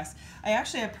rivet press.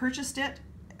 I purchased it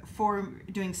for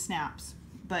doing snaps,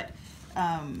 but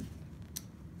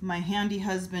my handy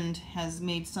husband has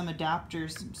made some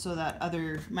adapters so that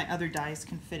my other dies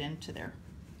can fit into there.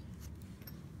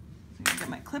 So I'm gonna get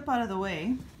my clip out of the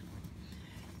way,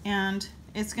 and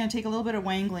it's gonna take a little bit of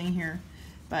wangling here,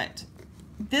 but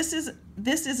this is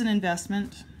an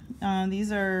investment.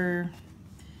 These are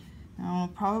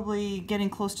probably getting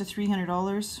close to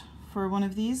 $300 for one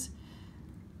of these,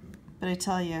 but I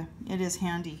tell you, it is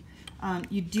handy.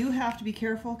 You do have to be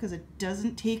careful because it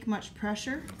doesn't take much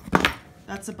pressure.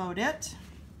 That's about it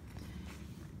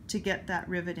to get that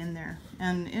rivet in there,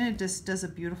 and it just does a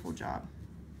beautiful job.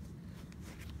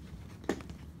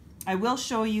 I will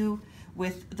show you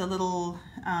with the little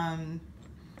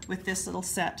with this little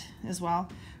set as well,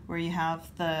 where you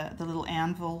have the little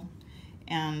anvil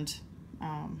and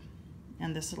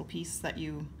this little piece that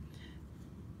you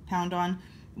pound on.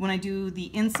 When I do the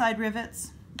inside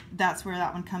rivets, that's where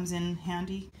that one comes in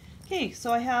handy. Okay,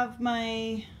 so I have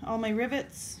all my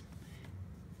rivets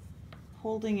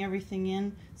holding everything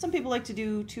in. Some people like to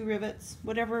do 2 rivets,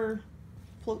 whatever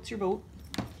floats your boat.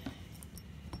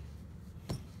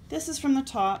 This is from the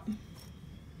top.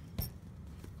 I'm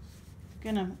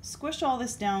gonna squish all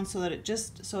this down so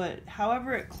that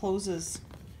however it closes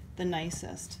the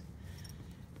nicest.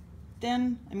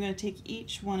 Then I'm going to take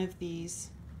each one of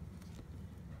these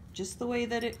just the way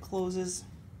that it closes,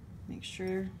 make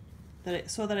sure that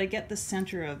so that I get the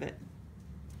center of it.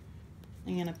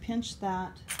 I'm going to pinch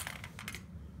that,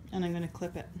 and I'm going to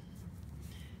clip it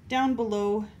down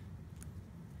below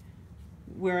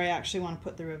where I actually want to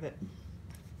put the rivet.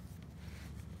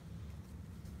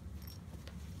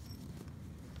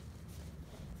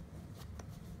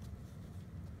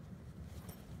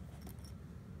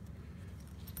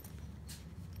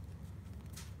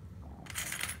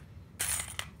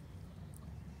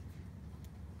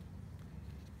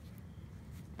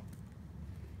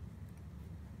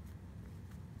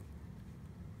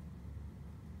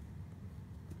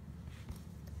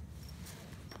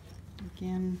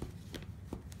 Again,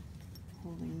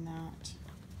 holding that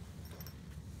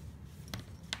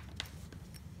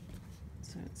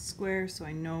so it's square, so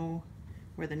I know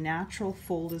where the natural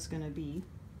fold is going to be.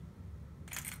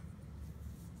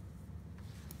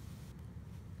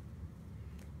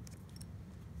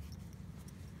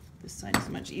 This side is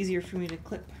much easier for me to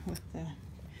clip with the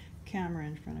camera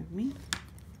in front of me.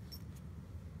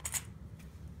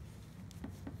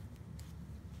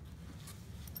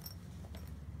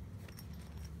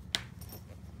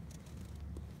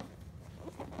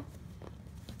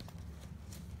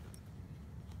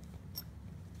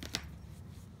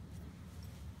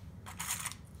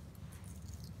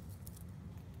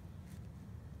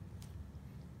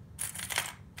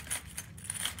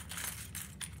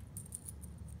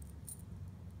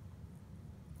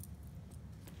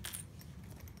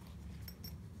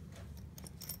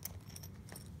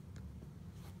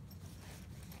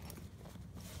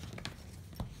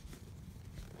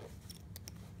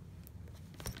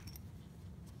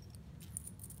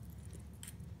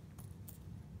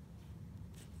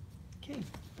 Okay,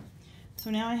 so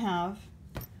now I have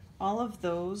all of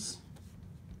those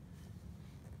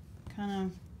kind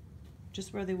of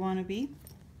just where they want to be.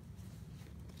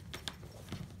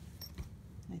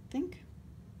 I think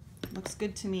looks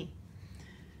good to me.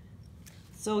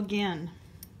 So again,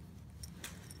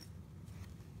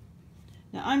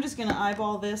 now I'm just going to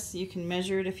eyeball this. You can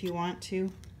measure it if you want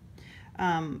to.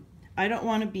 I don't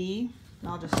want to be,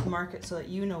 I'll just mark it so that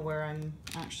you know where I'm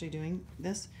actually doing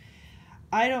this.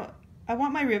 I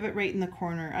want my rivet right in the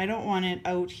corner. I don't want it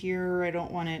out here. I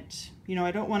don't want it, you know,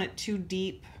 I don't want it too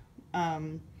deep,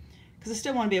 because I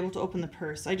still want to be able to open the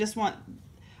purse. I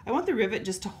want the rivet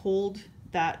just to hold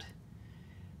that.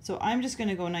 So I'm just going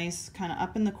to go nice kind of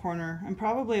up in the corner. I'm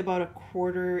probably about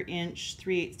 1/4 inch,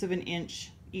 3/8 of an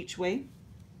inch each way.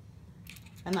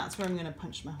 And that's where I'm going to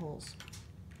punch my holes.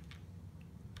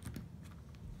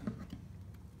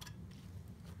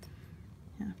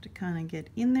 You have to kind of get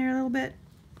in there a little bit.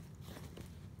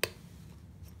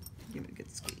 Give it a good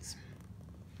squeeze.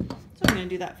 So I'm going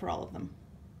to do that for all of them.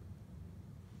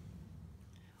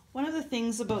 One of the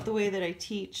things about the way that I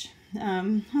teach,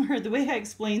 or the way I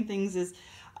explain things, is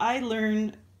I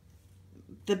learn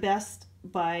the best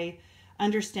by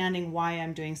understanding why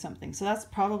I'm doing something. So that's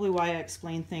probably why I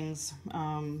explain things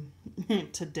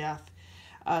to death.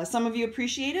 Some of you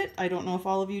appreciate it. I don't know if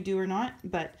all of you do or not,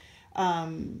 but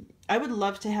I would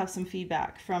love to have some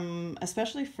feedback from,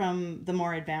 especially from the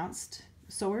more advanced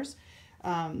sewers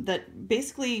that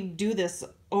basically do this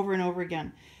over and over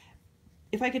again.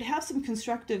 If I could have some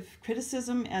constructive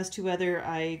criticism as to whether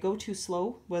I go too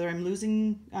slow, whether I'm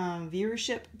losing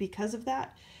viewership because of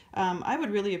that, I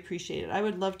would really appreciate it. I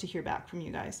would love to hear back from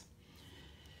you guys.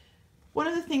 One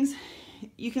of the things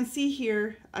you can see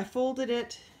here, I folded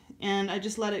it and I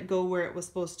just let it go where it was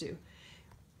supposed to.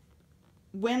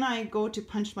 When I go to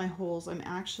punch my holes, I'm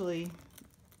actually,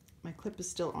 my clip is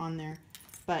still on there,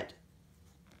 but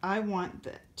I want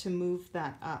to move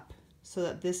that up so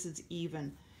that this is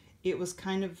even. It was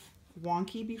kind of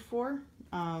wonky before,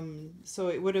 so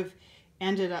it would have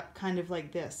ended up kind of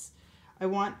like this. I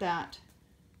want that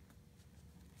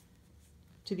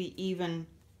to be even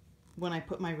when I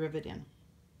put my rivet in.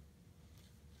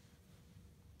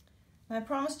 I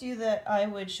promised you that I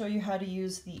would show you how to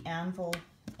use the anvil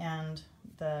and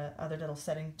the other little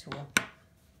setting tool.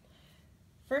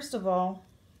 First of all,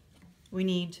 we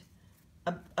need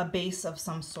a base of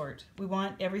some sort. We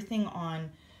want everything on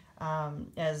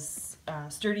as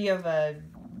sturdy of a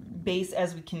base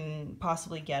as we can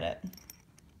possibly get it.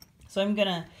 So I'm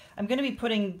gonna be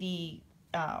putting the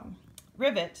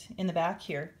rivet in the back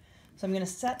here. So I'm gonna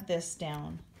set this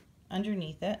down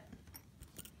underneath it.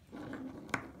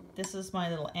 This is my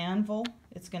little anvil.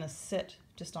 It's gonna sit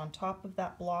just on top of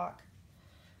that block.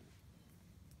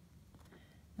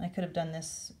 I could have done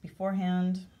this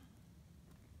beforehand.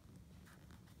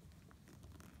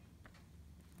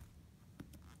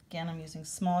 Again, I'm using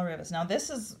small rivets. Now this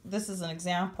is an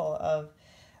example of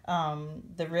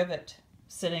the rivet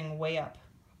sitting way up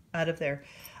out of there.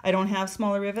 I don't have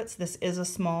smaller rivets. This is a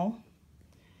small.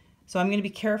 So I'm going to be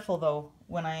careful though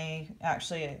when I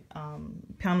actually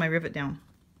pound my rivet down.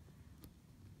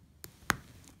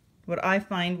 What I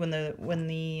find when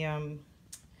the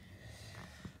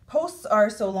posts are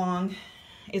so long,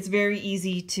 it's very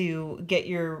easy to get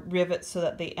your rivets so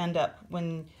that they end up,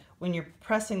 when you're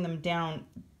pressing them down,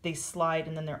 they slide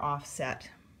and then they're offset.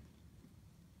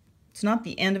 It's not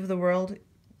the end of the world.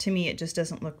 To me, it just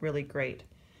doesn't look really great.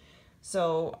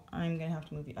 So I'm going to have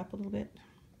to move you up a little bit.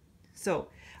 So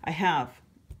I have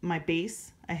my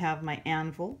base, I have my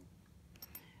anvil,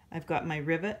 I've got my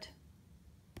rivet,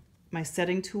 my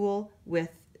setting tool with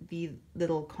the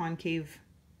little concave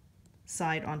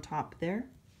side on top there,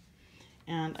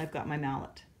 and I've got my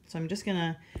mallet. So I'm just going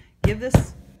to give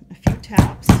this a few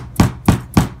taps.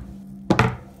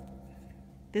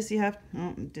 This you have,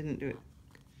 oh, didn't do it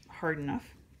hard enough.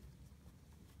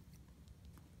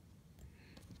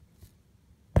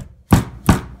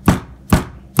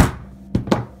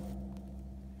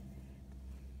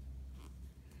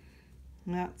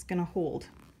 That's going to hold.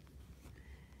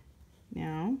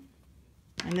 Now,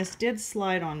 and this did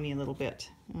slide on me a little bit.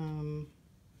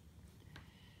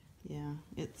 Yeah,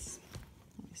 it's,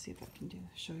 let me see if I can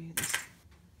show you this.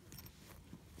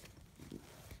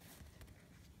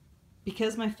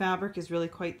 Because my fabric is really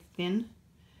quite thin,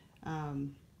 I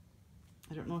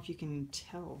don't know if you can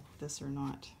tell this or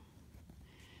not.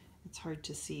 It's hard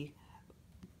to see,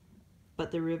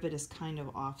 but the rivet is kind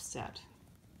of offset.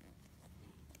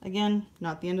 Again,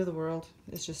 not the end of the world.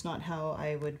 It's just not how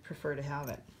I would prefer to have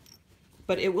it.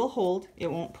 But it will hold, it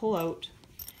won't pull out,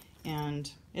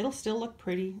 and it'll still look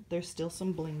pretty. There's still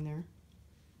some bling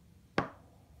there.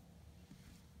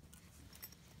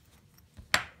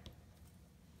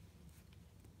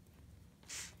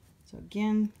 So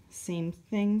again, same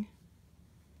thing.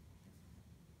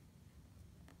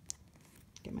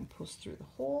 Get my post through the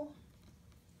hole.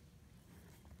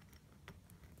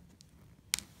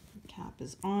 The cap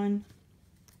is on.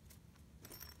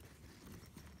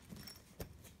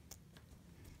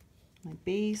 My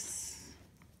base,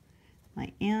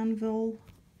 my anvil,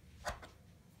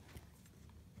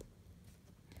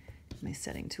 my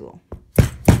setting tool.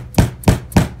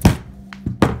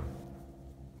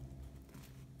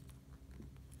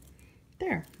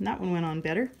 There, that one went on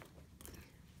better.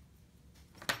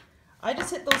 I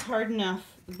just hit those hard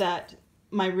enough that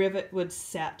my rivet would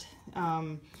set.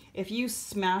 If you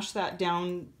smash that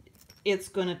down, it's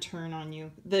gonna turn on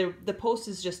you. The post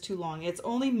is just too long. It's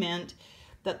only meant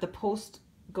that the post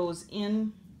goes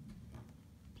in.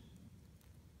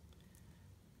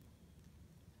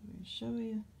 Let me show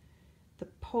you. The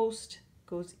post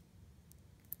goes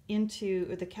into,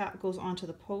 or the cap goes onto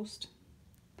the post.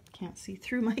 Can't see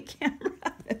through my camera.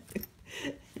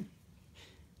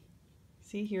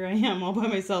 See, here I am all by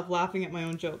myself laughing at my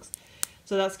own jokes.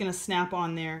 So that's going to snap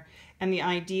on there. And the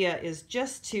idea is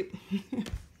just to,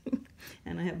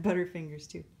 and I have butterfingers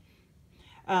too.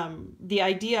 The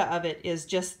idea of it is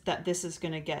just that this is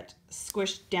going to get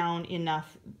squished down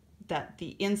enough that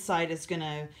the inside is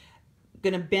going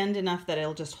to bend enough that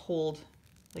it'll just hold.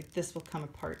 Like this will come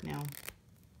apart now.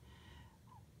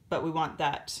 But we want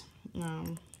that.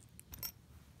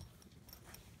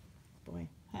 Boy,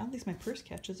 at least my purse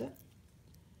catches it.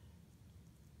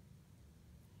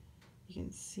 You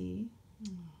can see,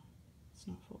 it's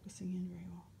not focusing in very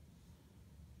well.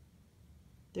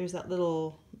 There's that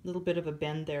little bit of a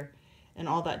bend there, and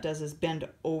all that does is bend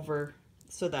over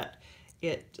so that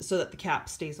the cap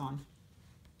stays on.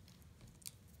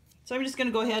 So I'm just going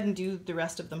to go ahead and do the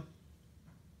rest of them.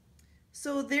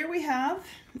 So there we have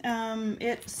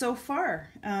it so far.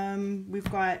 We've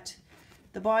got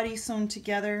the body sewn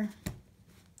together.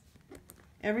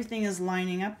 Everything is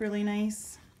lining up really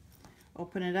nice.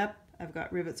 Open it up. I've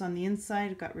got rivets on the inside.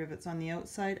 I've got rivets on the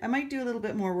outside. I might do a little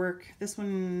bit more work. This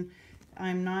one,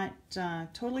 I'm not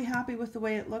totally happy with the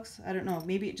way it looks. I don't know.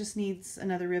 Maybe it just needs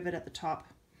another rivet at the top.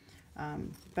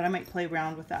 But I might play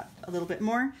around with that a little bit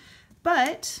more.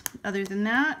 But other than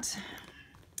that,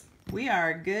 we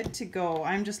are good to go.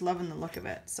 I'm just loving the look of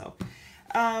it. So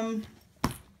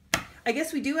I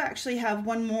guess we do actually have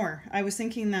one more. I was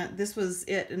thinking that this was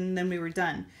it and then we were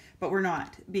done, but we're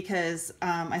not, because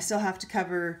I still have to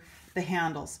cover the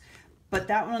handles. But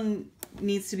that one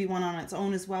needs to be one on its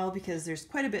own as well, because there's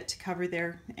quite a bit to cover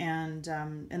there, and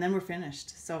then we're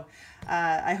finished. So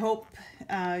I hope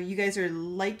you guys are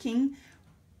liking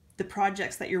the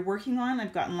projects that you're working on.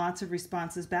 I've gotten lots of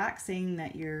responses back saying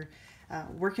that you're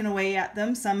working away at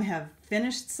them. Some have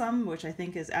finished some, which I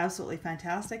think is absolutely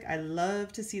fantastic. I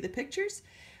love to see the pictures.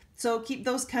 So keep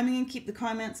those coming and keep the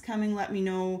comments coming. Let me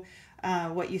know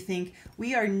what you think.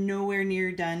 We are nowhere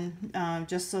near done,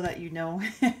 just so that you know.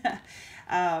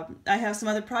 I have some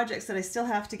other projects that I still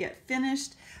have to get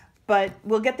finished, but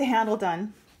we'll get the handle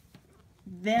done.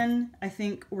 Then I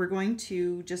think we're going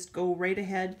to just go right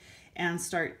ahead and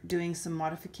start doing some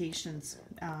modifications.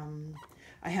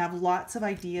 I have lots of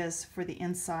ideas for the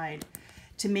inside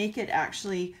to make it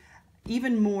actually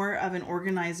even more of an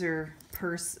organizer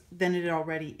purse than it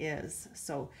already is.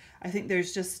 So I think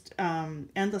there's just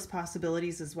endless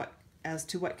possibilities as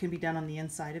to what can be done on the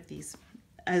inside of these,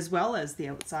 as well as the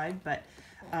outside. But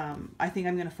I think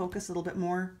I'm going to focus a little bit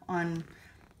more on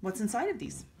what's inside of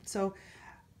these. So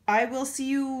I will see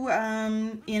you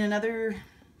in another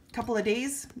couple of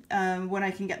days when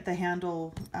I can get the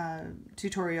handle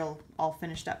tutorial all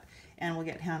finished up, and we'll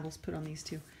get handles put on these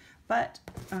two. But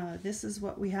this is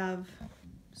what we have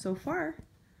so far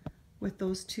with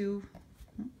those two.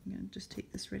 Oh, I'm going to just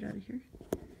take this right out of here.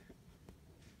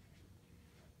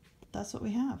 That's what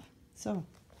we have. So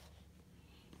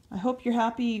I hope you're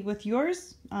happy with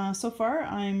yours. So far,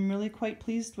 I'm really quite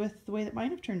pleased with the way that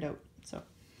mine have turned out. So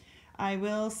I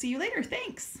will see you later.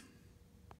 Thanks.